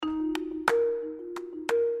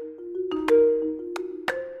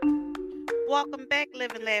Welcome back,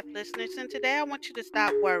 Live and Laugh listeners. And today I want you to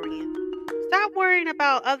stop worrying. Stop worrying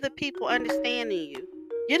about other people understanding you.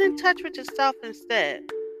 Get in touch with yourself instead.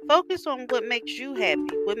 Focus on what makes you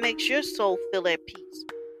happy, what makes your soul feel at peace.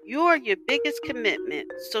 You are your biggest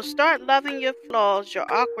commitment. So start loving your flaws,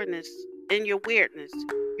 your awkwardness, and your weirdness,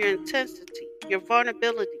 your intensity, your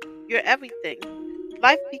vulnerability, your everything.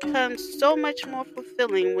 Life becomes so much more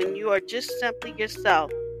fulfilling when you are just simply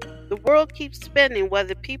yourself. The world keeps spinning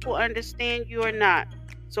whether people understand you or not.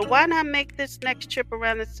 So why not make this next trip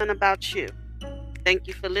around the sun about you? Thank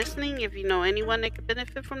you for listening. If you know anyone that could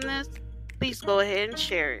benefit from this, please go ahead and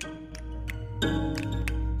share it.